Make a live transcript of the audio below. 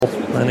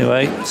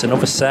Anyway, it's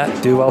another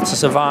set. Do well to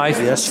survive.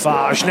 Yes,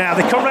 Farge. Now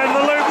they come round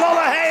the loop.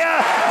 Lola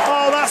Haya.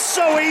 Oh, that's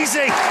so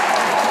easy.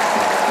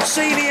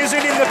 Senior's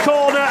in the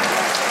corner.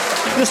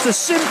 Just a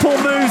simple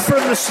move from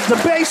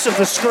the base of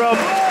the scrum.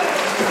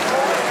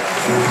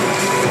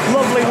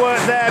 Lovely work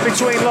there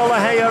between Lola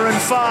Haya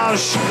and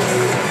Farge.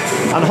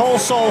 And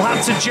Halsall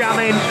had to jam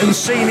in, and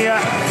Senior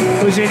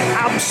was in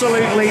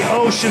absolutely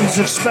oceans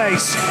of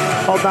space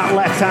on that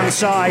left-hand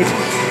side.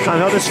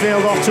 And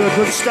Huddersfield off to a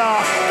good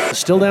start.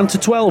 Still down to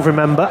 12,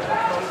 remember.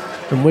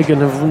 And Wigan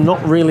have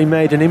not really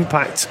made an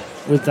impact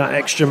with that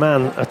extra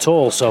man at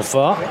all so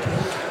far.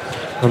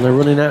 And they're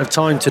running out of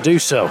time to do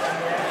so.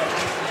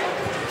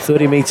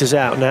 30 metres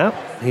out now.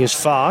 Here's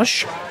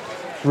Farge.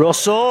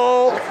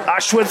 Russell.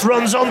 Ashworth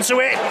runs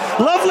onto it.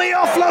 Lovely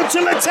offload to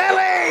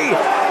Latelli.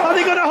 Are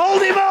they going to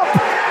hold him up?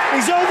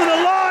 He's over the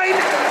line.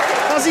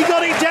 Has he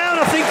got it down?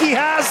 I think he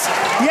has.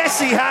 Yes,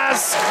 he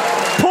has.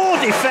 Poor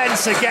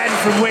defence again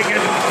from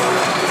Wigan.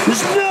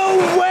 There's no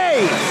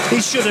way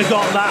he should have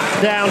got that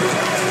down.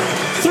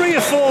 3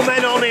 or 4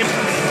 men on him,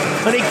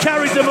 and he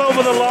carried them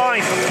over the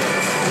line.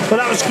 But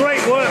that was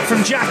great work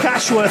from Jack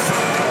Ashworth.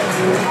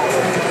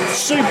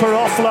 Super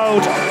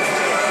offload.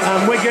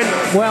 And Wigan,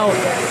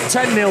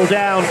 10-0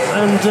 down.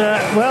 And,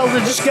 they're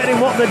just getting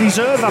what they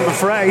deserve, I'm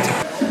afraid.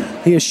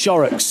 Here's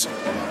Shorrocks.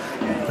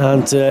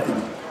 And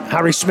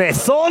Harry Smith.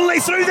 Thornley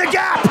through the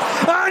gap.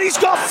 And he's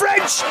got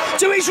French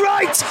to his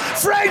right.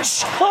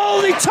 French.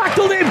 Oh, they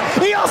tackled him.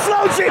 He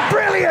offloads it.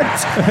 Brilliant.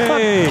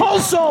 Hey.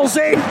 Halsall's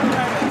in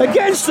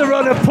against the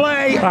run of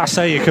play. That's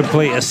how you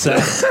complete a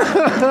set.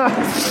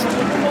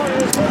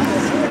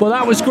 Well,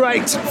 that was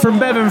great from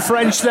Bevan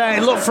French there.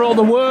 It looked for all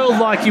the world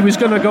like he was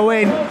going to go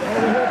in.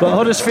 But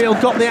Huddersfield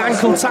got the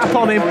ankle tap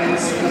on him.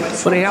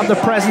 But he had the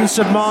presence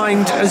of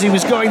mind as he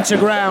was going to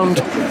ground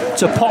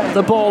to pop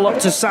the ball up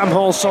to Sam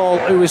Halsall,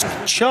 who was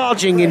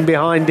charging in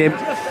behind him.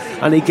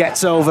 And he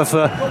gets over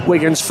for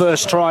Wigan's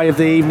first try of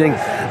the evening.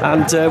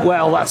 And,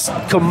 that's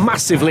come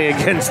massively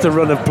against the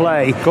run of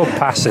play. Good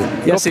passing.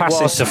 Yes, good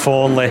passing to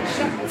Thornley.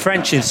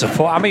 French in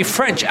support. I mean,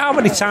 French, how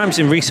many times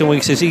in recent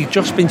weeks has he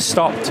just been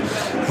stopped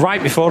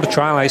right before the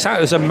try line? It's like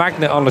there's a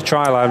magnet on the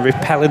try line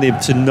repelling him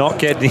to not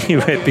get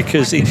near it,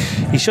 because he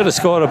should have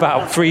scored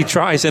about 3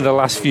 tries in the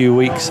last few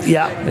weeks.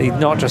 Yeah. He'd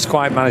not just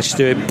quite managed to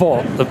do it,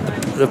 but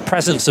the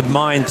presence of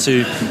mind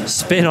to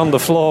spin on the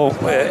floor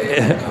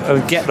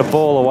and get the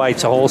ball away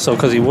to Halsall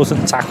because he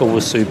wasn't tackled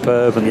was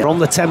superb. And we're on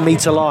the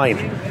 10-metre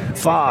line.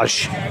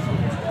 Farge.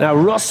 Now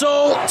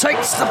Russell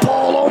takes the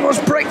ball,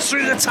 almost breaks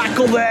through the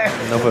tackle there.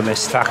 Another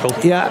missed tackle.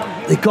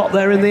 Yeah, they got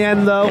there in the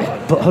end though.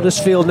 But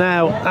Huddersfield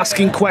now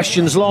asking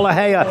questions. Lola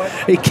Haya,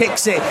 he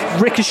kicks it,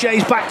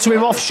 ricochets back to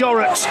him off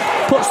Shorrocks,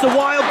 puts the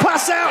wild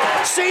pass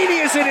out.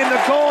 Senior's in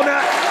the corner,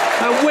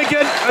 and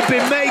Wigan have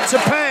been made to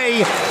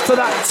pay for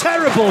that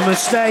terrible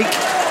mistake,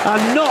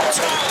 and not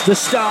the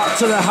start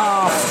to the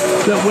half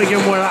that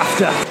Wigan were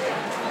after.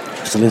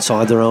 Still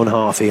inside their own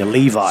half here.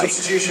 Levi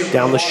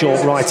down the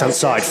short right-hand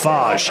side.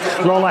 Farge.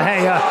 Lola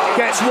Haya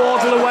gets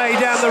Wardle away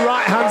down the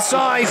right-hand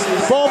side.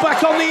 Ball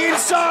back on the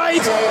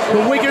inside.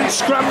 The Wigan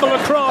scramble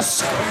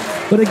across.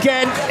 But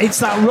again, it's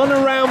that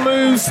run-around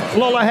move.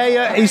 Lola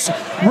Haya is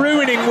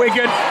ruining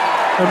Wigan.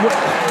 And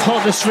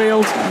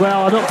Huddersfield,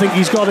 I don't think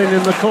he's got it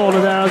in the corner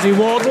there, has he,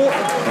 Wardle?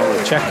 Oh,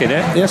 they're checking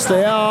it. Yes,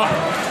 they are.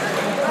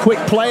 Quick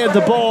play of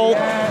the ball.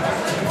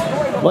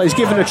 Well, he's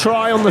given a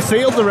try on the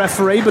field, the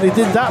referee, but he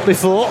did that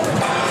before.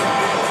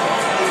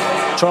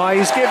 Try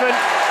is given.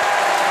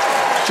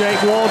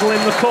 Jake Wardle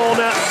in the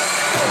corner.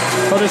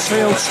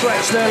 Huddersfield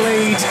stretch their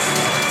lead,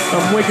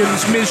 and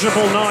Wigan's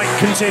miserable night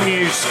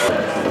continues.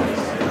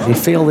 You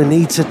feel they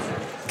need to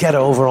get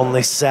over on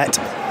this set.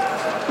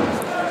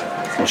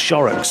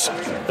 Shorrocks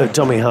at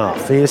dummy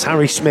half. Here's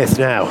Harry Smith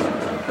now.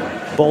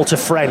 Ball to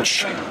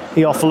French.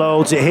 He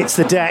offloads, it hits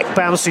the deck,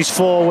 bounces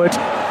forward.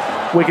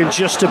 Wigan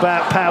just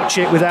about pouch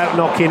it without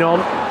knocking on.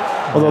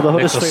 Although the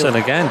Huddersfield... Nicholson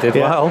again did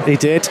well. He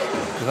did.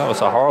 That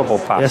was a horrible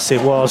pass. Yes,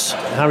 it was.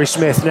 Harry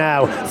Smith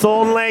now.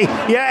 Thornley,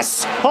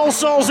 yes.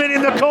 Halsall's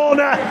in the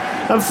corner.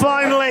 And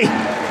finally,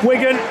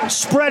 Wigan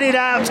spread it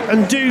out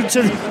and do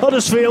to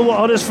Huddersfield what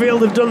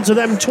Huddersfield have done to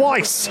them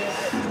twice.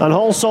 And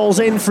Halsall's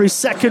in for his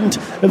second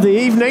of the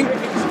evening.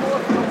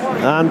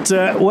 And,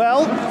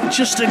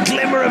 just a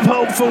glimmer of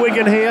hope for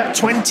Wigan here,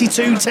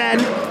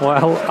 22-10.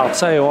 Well, I'll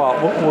tell you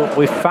what,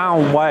 we've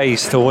found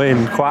ways to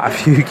win quite a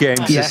few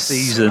games this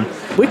season.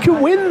 We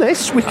can win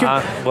this. We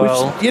can,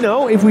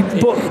 if we...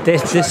 But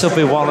this will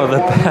be one of the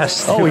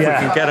best if we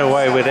can get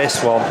away with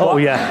this one. Oh,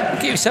 yeah.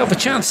 Give yourself a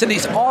chance, and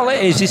it's all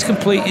it is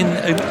completing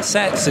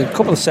sets, a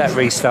couple of set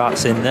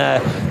restarts in there,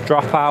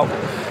 drop out,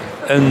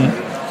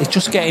 and... It's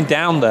just getting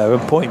down there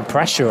and putting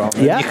pressure on.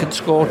 Yeah. You can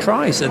score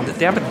tries, and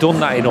they haven't done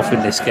that enough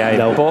in this game.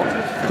 No. But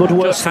good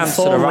work just hands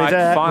to the right.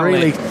 There. Finally,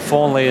 really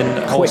Thornley and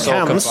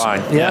Halsall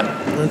combine.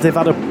 Yeah, they've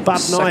had a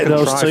bad night,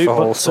 those two,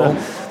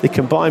 but they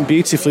combine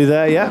beautifully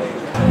there. Yeah.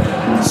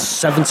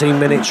 17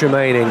 minutes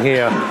remaining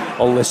here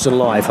on Listen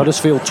Live.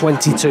 Huddersfield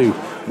 22,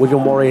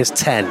 Wigan Warriors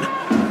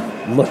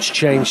 10. Much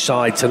changed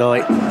side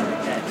tonight.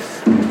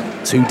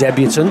 2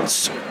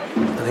 debutants.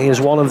 And Here's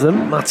one of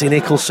them, Matty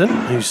Nicholson,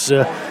 who's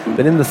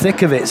been in the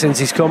thick of it since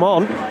he's come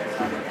on.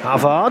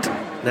 Havard,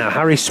 now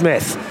Harry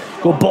Smith.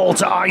 Good ball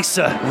to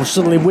Isa. And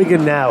suddenly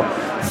Wigan now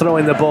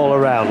throwing the ball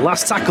around.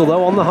 Last tackle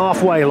though on the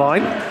halfway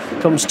line.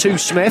 Comes to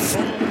Smith.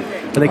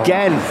 And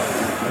again,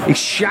 he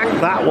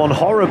shanked that one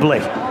horribly.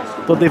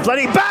 But they've let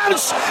it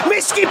bounce.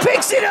 Miski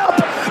picks it up.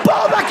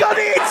 Ball back on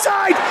the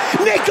inside.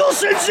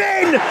 Nicholson's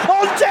in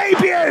on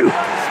debut.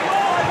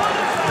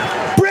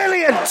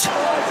 Brilliant.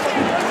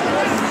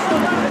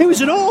 It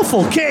was an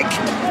awful kick,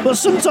 but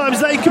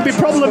sometimes they can be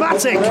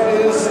problematic.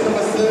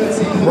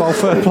 Well,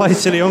 fair play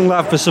to the young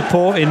lad for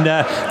supporting.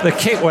 The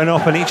kick went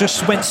up and it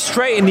just went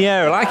straight in the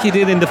air like he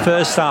did in the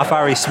first half,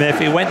 Harry Smith.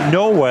 It went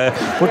nowhere,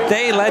 but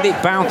they let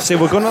it bounce. They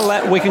were going to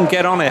let Wigan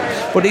get on it,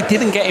 but it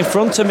didn't get in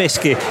front of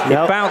Miski.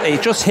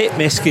 It just hit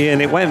Miski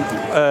and it went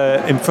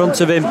in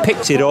front of him,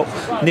 picked it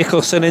up.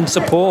 Nicholson in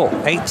support,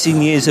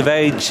 18 years of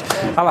age,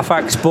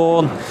 Halifax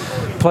born.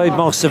 Played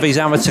most of his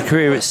amateur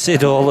career at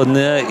Siddle,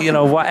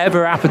 and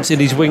whatever happens in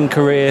his wing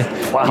career,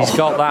 he's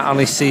got that on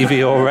his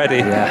CV already.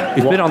 Yeah.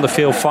 He's been on the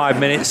field 5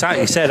 minutes, like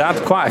you said,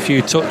 had quite a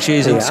few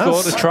touches and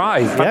scored a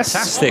try.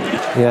 Fantastic.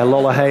 Yeah,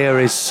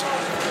 Lolohea is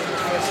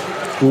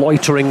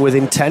loitering with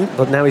intent,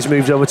 but now he's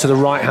moved over to the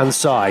right-hand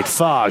side.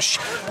 Farge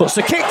puts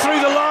the kick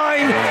through the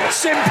line.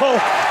 Simple.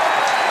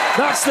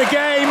 That's the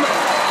game.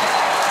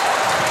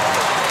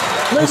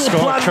 Little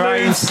plan try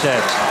move.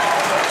 instead.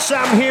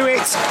 Sam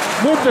Hewitt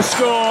with the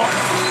score.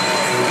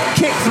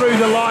 Kick through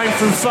the line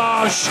from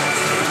Farge,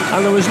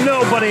 and there was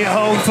nobody at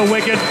home for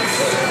Wigan,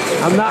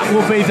 and that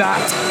will be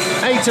that.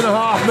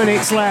 8.5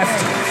 minutes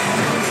left,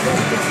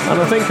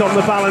 and I think on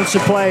the balance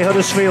of play,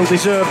 Huddersfield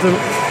deserve them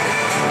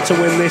to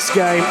win this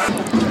game.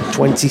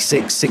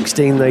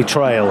 26-16 they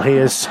trail.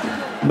 Here's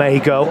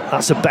Mago.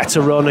 That's a better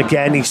run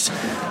again. He's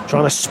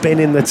trying to spin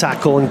in the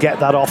tackle and get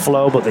that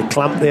offload, but they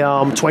clamp the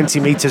arm 20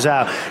 metres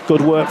out.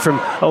 Good work from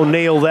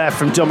O'Neill there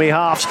from dummy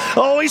halves.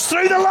 Oh, he's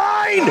through the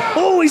line!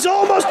 Oh, he's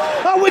almost...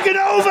 Oh, Wigan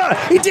over!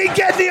 He did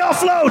get the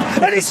offload,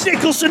 and it's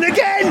Nicholson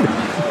again!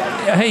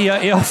 Hey,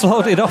 he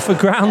offloaded off the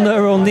ground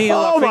there, O'Neill.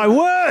 Oh, my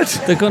word!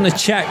 They're going to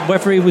check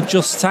whether he would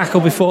just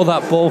tackle before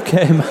that ball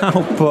came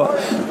out, but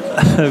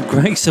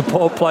great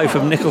support play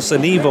from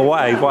Nicholson either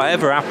way.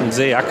 Whatever happens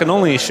here, I can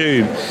only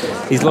assume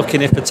he's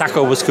looking if the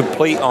tackle was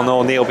complete on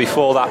O'Neill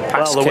before that pass came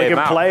out. Well, the Wigan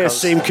players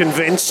seem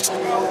convinced.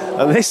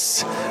 And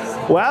this,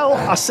 well,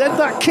 I said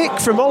that kick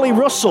from Ollie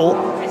Russell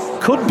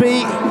could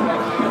be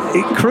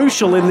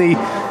crucial in the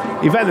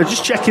event. They're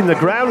just checking the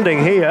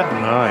grounding here.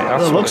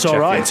 Right, it looks all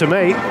right to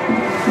me.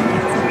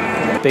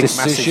 Big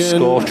massive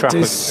score trap.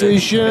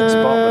 Decision. At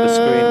the bottom of the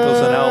screen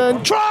doesn't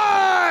help. Try!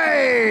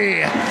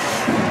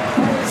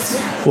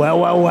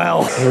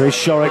 Well. Here is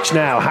Shorrock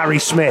now. Harry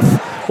Smith.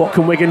 What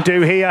can Wigan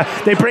do here?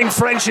 They bring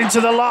French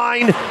into the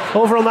line.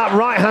 Over on that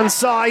right-hand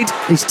side.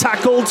 He's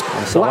tackled.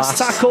 Last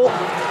tackle.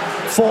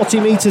 40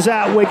 metres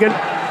out, Wigan.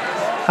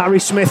 Harry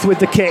Smith with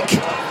the kick.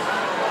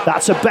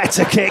 That's a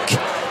better kick.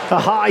 A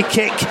high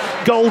kick.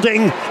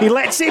 Golding. He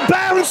lets it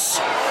bounce.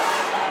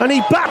 And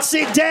he bats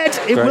it dead.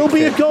 It will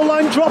be a goal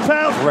line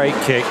dropout. Great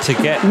kick to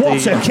get.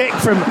 What a kick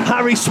from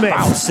Harry Smith.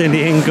 Bouncing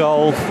it in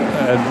goal.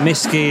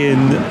 Miski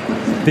and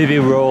Bibby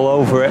roll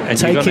over it, and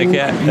you're going to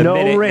get a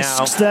minute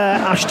risks now there,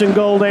 Ashton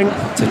Golding,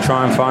 to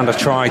try and find a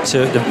try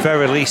to at the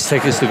very least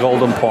take us the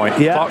golden point.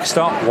 Clock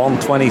stop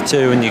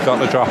 1:22, and you've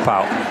got to drop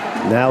out.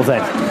 Now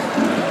then,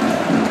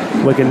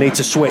 we're going to need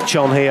to switch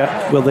on here.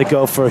 Will they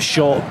go for a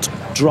short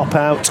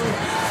dropout?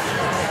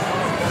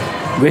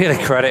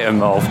 Really credit them,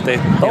 though.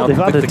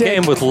 The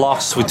game was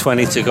lost with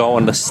 20 to go,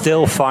 and they're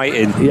still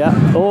fighting. Yeah.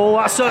 Oh,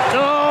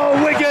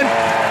 Wigan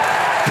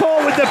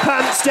caught with the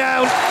pants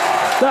down.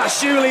 That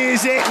surely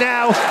is it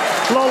now.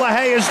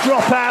 Lolahea's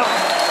dropout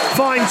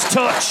finds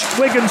touch.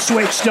 Wigan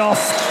switched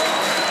off.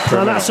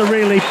 And that's a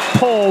really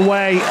poor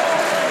way.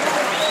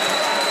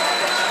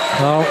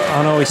 Well,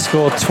 I know he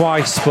scored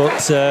twice, but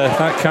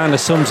that kind of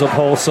sums up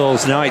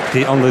Halsall's night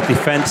on the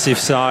defensive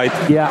side.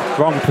 Yeah.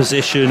 Wrong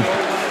position.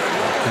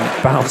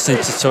 Bounced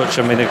into touch.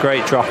 I mean, a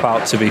great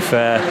dropout, to be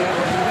fair.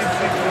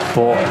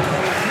 But,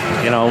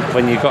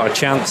 when you've got a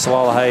chance,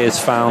 Lolahea's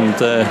found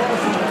the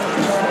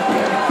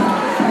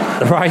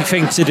right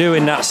thing to do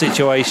in that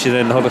situation,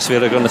 and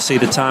Huddersfield are going to see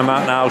the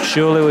timeout now,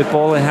 surely with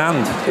ball in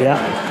hand. Yeah.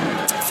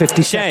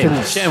 50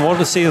 seconds. Shame. Would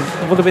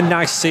have been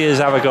nice to see us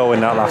have a go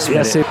in that last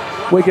minute.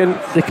 Wigan,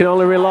 they can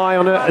only rely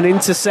on an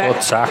intercept.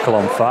 Good tackle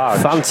on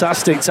Farge.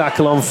 Fantastic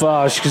tackle on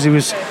Farge, because he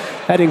was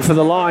heading for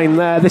the line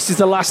there. This is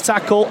the last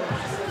tackle.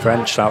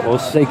 French, that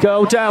was. They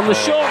go down the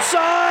short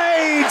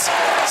side.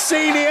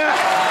 Senior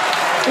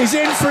is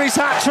in for his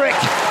hat-trick.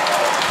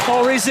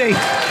 Or is he?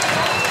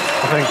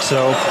 I think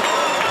so.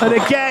 And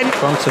again,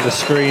 front of the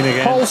screen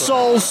again.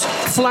 Halsall's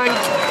flank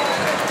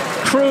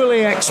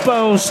cruelly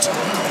exposed.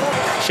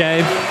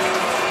 Shame,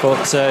 but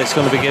it's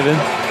going to be given.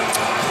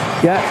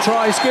 Yeah,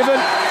 try's given.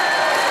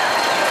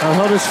 And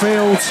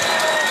Huddersfield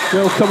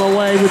will come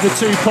away with the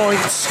 2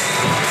 points.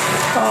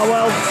 Oh,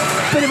 well,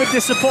 bit of a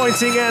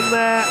disappointing end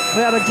there.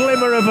 We had a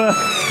glimmer of a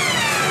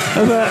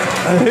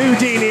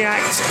Houdini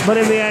act, but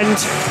in the end,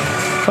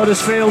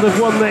 Huddersfield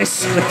have won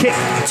this. The kick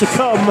to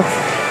come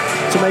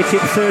to make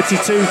it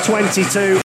 32-22.